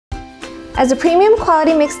As a premium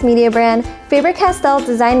quality mixed media brand, Faber Castell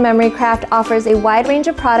Design Memory Craft offers a wide range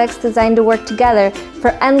of products designed to work together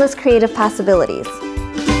for endless creative possibilities.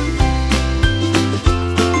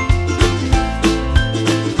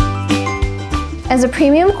 As a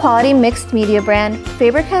premium quality mixed media brand,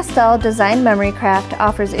 Faber Castell Design Memory Craft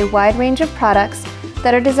offers a wide range of products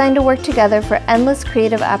that are designed to work together for endless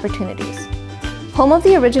creative opportunities. Home of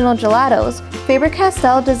the original gelatos, Faber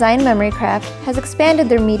Castell Design Memory Craft has expanded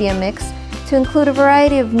their media mix to include a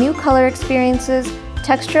variety of new color experiences,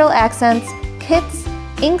 textural accents, kits,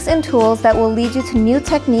 inks, and tools that will lead you to new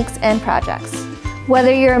techniques and projects.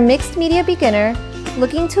 Whether you're a mixed media beginner,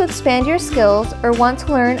 looking to expand your skills, or want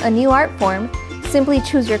to learn a new art form, simply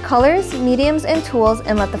choose your colors, mediums, and tools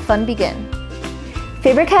and let the fun begin.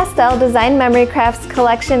 Faber Castell Design Memory Craft's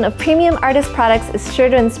collection of premium artist products is sure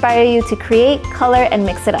to inspire you to create, color, and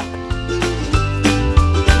mix it up.